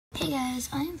Hey guys,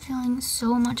 I am feeling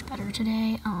so much better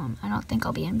today. I don't think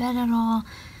I'll be in bed at all.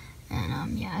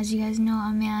 And yeah, as you guys know,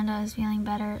 Amanda is feeling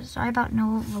better. Sorry about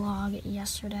no vlog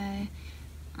yesterday.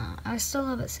 I was still a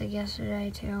little bit sick yesterday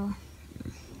too.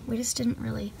 We just didn't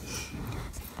really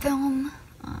film.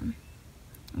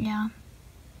 Yeah.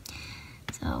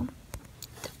 So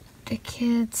the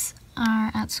kids are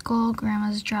at school.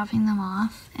 Grandma's dropping them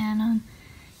off, and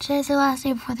today's the last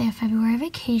day before they have February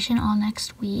vacation all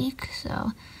next week.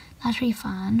 So that should be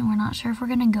fun. We're not sure if we're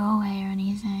gonna go away or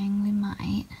anything. We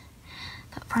might,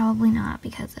 but probably not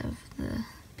because of the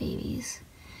babies.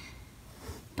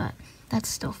 But that's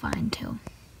still fine too.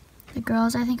 The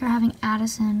girls, I think, are having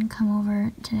Addison come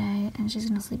over today, and she's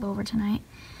gonna sleep over tonight.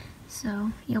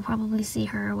 So you'll probably see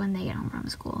her when they get home from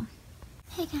school.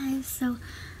 Hey guys, so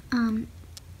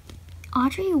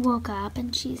Audrey woke up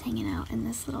and she's hanging out in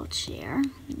this little chair,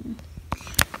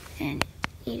 and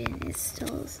Aiden is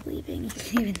still sleeping. You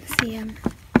can even see him.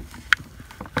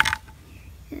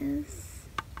 Here he is.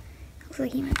 Looks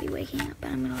like he might be waking up,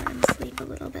 but I'm gonna let him sleep a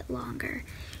little bit longer.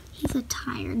 He's a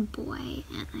tired boy,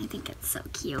 and I think it's so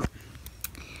cute.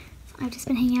 So I've just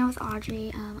been hanging out with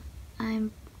Audrey.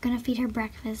 I'm gonna feed her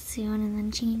breakfast soon and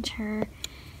then change her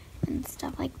and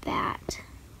stuff like that.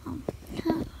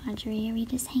 Hello, Audrey, are we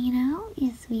just hanging out?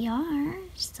 Yes, we are.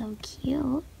 So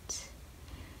cute.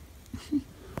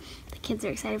 The kids are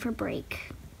excited for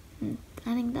break.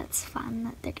 I think that's fun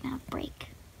that they're gonna have break.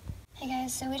 Hey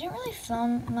guys, so we didn't really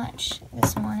film much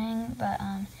this morning, but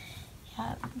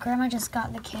yeah, Grandma just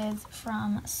got the kids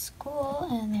from school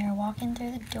and they're walking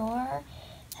through the door.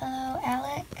 Hello,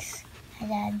 Alex. Hi,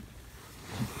 Dad.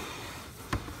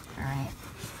 Alright.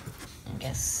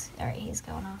 Alright, he's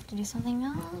going off to do something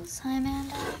else. Hi,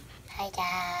 Amanda. Hi,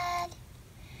 Dad.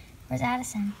 Where's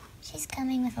Addison? She's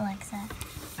coming with Alexa.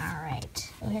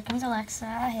 Alright. Well, here comes Alexa.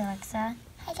 Hey, Alexa.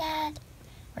 Hi, Dad.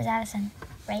 Where's Addison?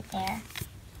 Right there.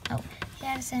 Oh, hey,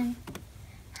 Addison.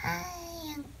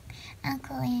 Hi,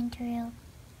 Uncle Andrew.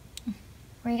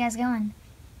 Where are you guys going?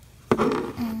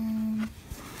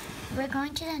 We're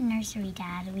going to the nursery,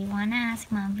 Dad. We want to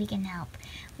ask Mom if we can help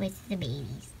with the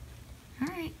babies.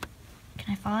 Alright.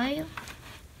 Can I follow you?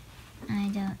 I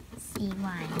don't see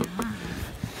why not.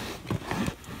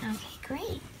 Okay,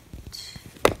 great.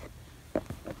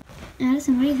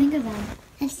 Addison, what do you think of them?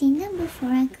 I've seen them before,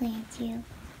 Uncle Andrew.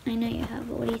 I know you have,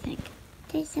 but what do you think?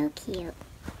 They're so cute.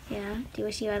 Yeah? Do you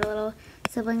wish you had little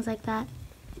siblings like that?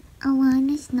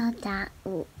 Alana's not that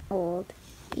old.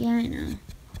 Yeah, I know.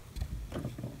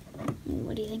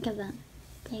 What do you think of them?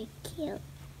 They're cute.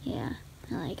 Yeah,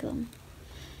 I like them.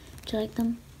 Do you like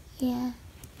them? Yeah.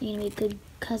 You gonna be a good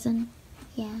cousin?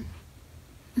 Yeah.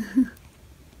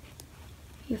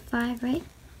 You're 5, right?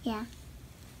 Yeah.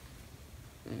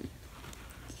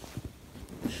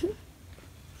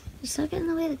 You're still getting in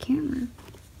the way of the camera.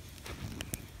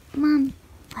 Mom,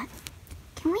 what?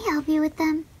 Can we help you with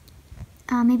them?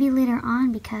 Maybe later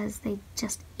on because they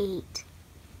just ate.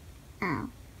 Oh.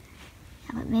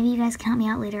 Yeah, but maybe you guys can help me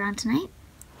out later on tonight.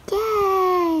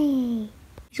 Yay!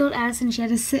 I told Addison she had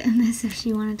to sit in this if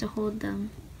she wanted to hold them.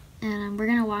 And we're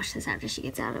gonna wash this after she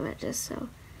gets out of it, just so.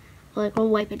 We'll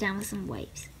wipe it down with some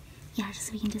wipes. Yeah, just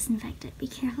so we can disinfect it. Be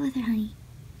careful with her, honey.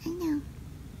 I know.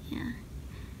 Yeah.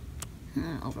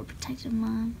 Overprotective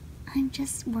Mom. I'm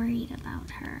just worried about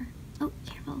her. Oh,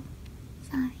 careful.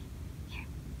 Sorry. Here,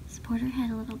 support her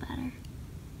head a little better.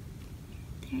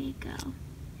 There you go.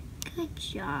 Good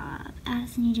job.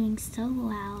 Addison, you're doing so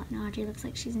well, and Audrey looks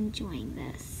like she's enjoying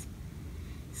this.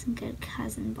 Some good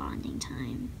cousin bonding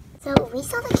time. So we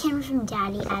saw the camera from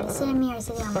Daddy. Addison and me are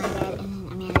sitting on my bed, and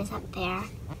then Amanda's up there.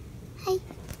 Hi.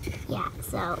 Yeah,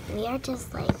 so we are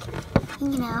just like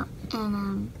hanging out,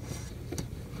 and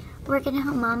we're gonna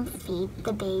help Mom feed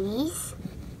the babies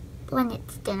when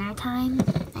it's dinner time.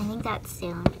 I think that's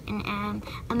soon. And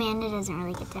Amanda doesn't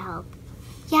really get to help.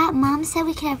 Yeah, Mom said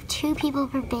we could have 2 people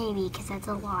per baby because that's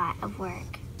a lot of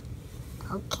work.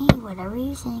 Okay, whatever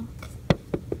you think.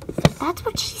 That's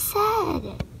what she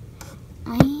said.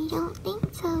 I don't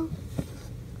think so.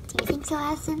 Do you think so,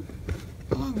 Addison?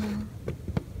 I don't know.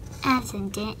 Addison,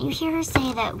 didn't you hear her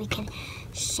say that we could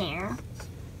share?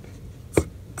 It's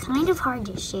kind of hard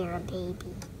to share a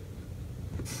baby.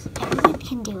 Everyone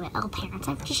can do it. All parents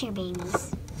have to share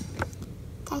babies.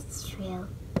 That's true.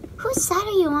 Whose side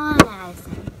are you on,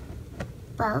 Addison?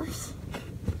 Both?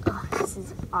 Oh, this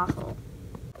is awful.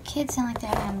 Kids sound like they're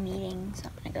having a meeting, so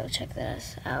I'm gonna go check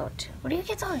this out. What are you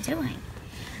kids all doing?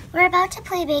 We're about to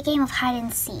play a big game of hide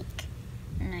and seek.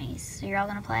 Nice. So you're all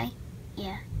gonna play?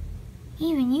 Yeah.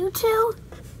 Even you two?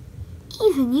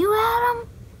 Even you, Adam?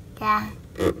 Yeah.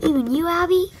 Even you,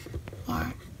 Abby?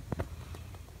 Yeah.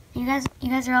 You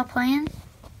guys are all playing?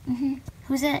 Mm-hmm.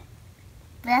 Who's it?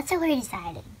 That's what we're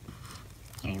deciding.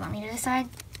 Here, you want me to decide?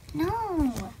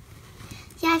 No.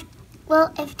 Yeah,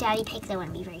 well, if Daddy picks, it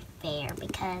wouldn't be very fair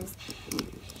because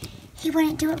he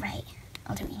wouldn't do it right.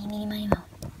 I'll do eeny, meeny, miny, moe.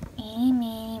 Eeny,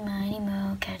 meeny, miny,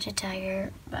 moe, catch a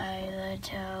tiger by the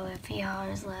toe. If he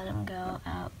hollers, let him go.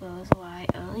 Out goes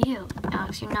Y-O-U.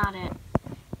 Alex, you nod it.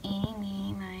 Eeny,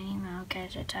 meeny, miny, moe,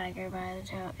 catch a tiger by the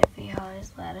toe. If he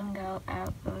hollers, let him go.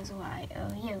 Out goes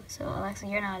Y-O-U. So, Alexa,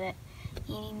 you're not it.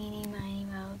 Eeny, meeny, miny,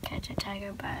 moe, catch a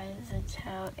tiger by the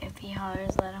toe. If he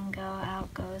hollers, let him go.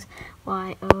 Out goes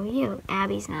Y-O-U.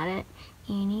 Abby's not it.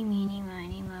 Eeny, meeny,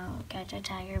 miny, moe, catch a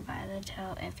tiger by the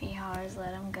toe. If he hollers,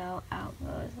 let him go. Out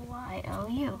goes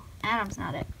Y-O-U. Adam's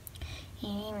not it.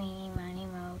 Eeny, meeny, miny,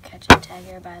 moe, catch a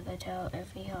tiger by the toe.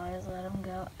 If he hollers, let him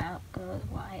go. Out goes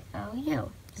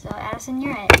Y-O-U. So, Addison,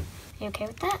 you're it. You okay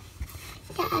with that?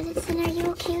 Yeah, Addison, are you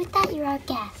okay with that? You're our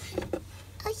guest.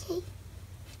 Okay.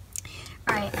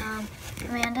 Alright,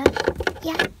 Amanda?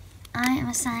 Yeah. I am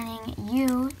assigning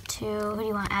you to, who do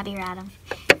you want, Abby or Adam?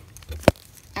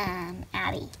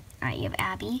 Abby. Alright, you have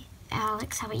Abby.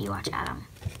 Alex, how about you watch Adam?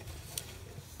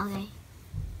 Okay.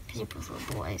 Because you're both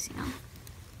little boys, you know?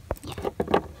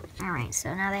 Yeah. Alright,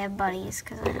 so now they have buddies,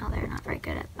 because I know they're not very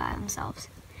good at by themselves.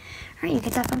 Alright, you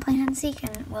kids have fun playing hide and seek,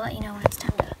 and we'll let you know when it's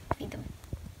time to feed them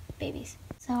babies.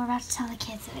 So we're about to tell the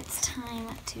kids that it's time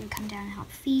to come down and help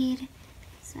feed.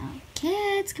 So,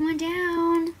 kids, come on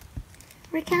down.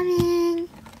 We're coming.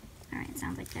 Alright,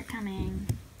 sounds like they're coming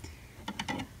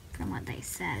from what they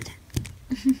said.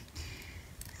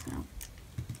 So,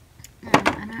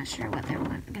 I'm not sure what they're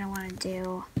going to want to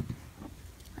do,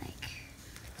 like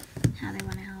how they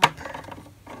want to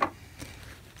help.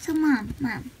 So, Mom,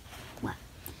 what?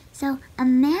 So,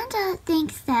 Amanda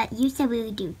thinks that you said we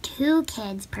would do 2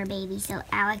 kids per baby, so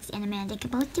Alex and Amanda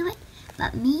could both do it.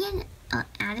 But me and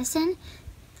Addison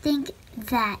think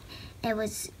that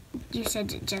you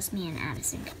said just me and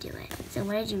Addison could do it. So,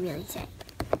 what did you really say?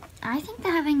 I think that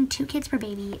having 2 kids per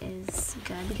baby is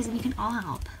good because then you can all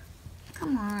help.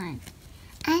 Come on.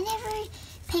 I never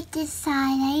picked a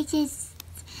side. I just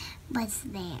was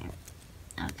there.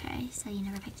 Okay, so you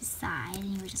never picked a side and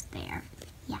you were just there.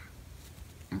 Yeah.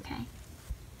 Okay.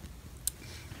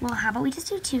 Well, how about we just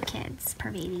do 2 kids per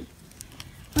baby?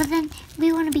 Well, then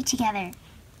we want to be together.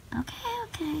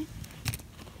 Okay.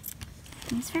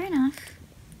 That's fair enough.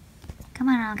 Come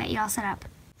on, I'll get you all set up.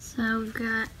 So we've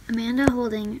got Amanda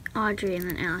holding Audrey and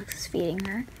then Alex is feeding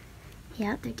her.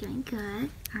 Yep, they're doing good.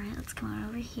 Alright, let's come on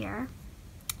over here.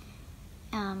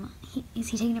 Is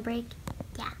he taking a break?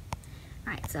 Yeah.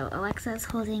 Alright, so Alexa's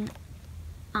holding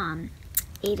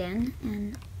Aiden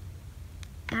and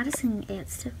Addison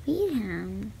gets to feed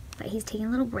him. But he's taking a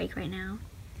little break right now.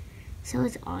 So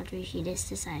is Audrey. She just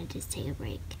decided to take a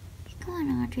break. Come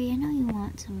on, Audrey. I know you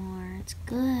want some more. It's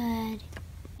good.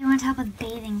 You want to help with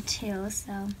bathing too,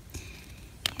 so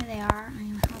here they are.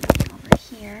 I'm helping over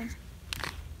here.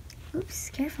 Oops,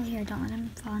 careful here. Don't let him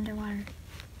fall underwater.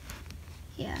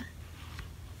 Yeah.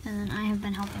 And then I have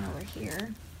been helping over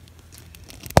here.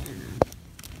 And,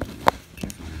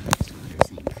 careful, just water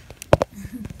sink.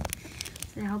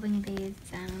 So they're helping bathe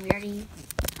them. We already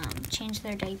changed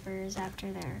their diapers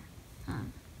after their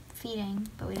feeding,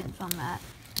 but we didn't film that.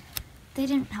 They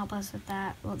didn't help us with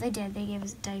that. Well, they did. They gave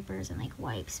us diapers and like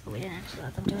wipes, but we didn't actually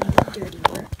let them do any dirty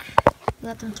work. We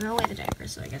let them throw away the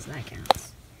diapers, so I guess that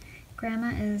counts. Grandma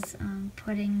is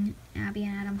putting Abby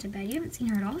and Adam to bed. You haven't seen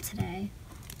her at all today.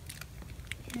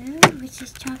 Oh, which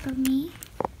is top of me?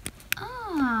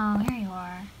 Oh, here you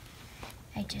are.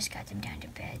 I just got them down to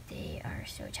bed. They are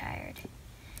so tired.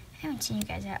 I haven't seen you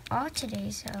guys at all today,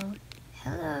 so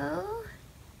hello.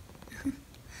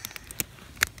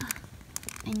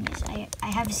 And yes, I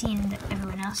have seen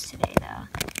everyone else today, though,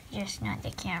 just not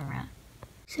the camera.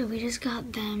 So we just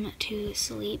got them to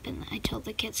sleep, and I told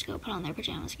the kids to go put on their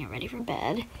pajamas and get ready for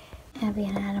bed. Abby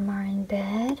and Adam are in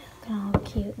bed, looking all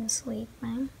cute and sleep,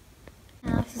 man.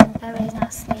 Alex is in bed, but he's not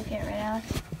asleep yet, right,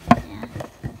 Alex? Yeah.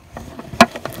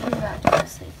 He's about to go to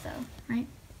sleep, though, right?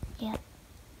 Yeah.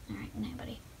 All right, good night,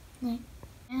 buddy. Night.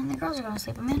 And the girls are going to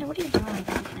sleep. Amanda, what are you doing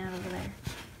freaking out over there?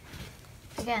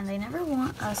 Again, they never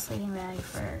want a sleeping bag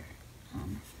for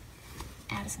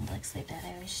Addison to like sleep at.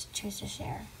 They always choose to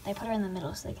share. They put her in the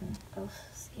middle so they can both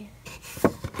see her.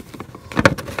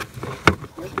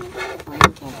 Who's moving the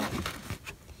blanket?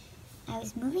 I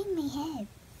was moving my head.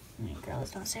 Alright,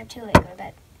 girls, don't stay up too late. Go to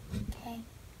bed. Okay.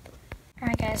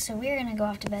 Alright, guys, so we're going to go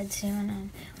off to bed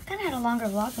soon. We kind of had a longer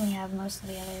vlog than we have most of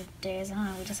the other days. I don't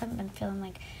know, we just haven't been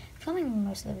filming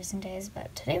most of the recent days,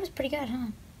 but today was pretty good, huh?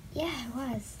 Yeah, it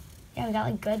was. Yeah, we got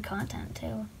like good content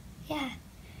too. Yeah.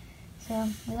 So,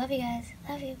 we love you guys.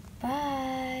 Love you.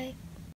 Bye.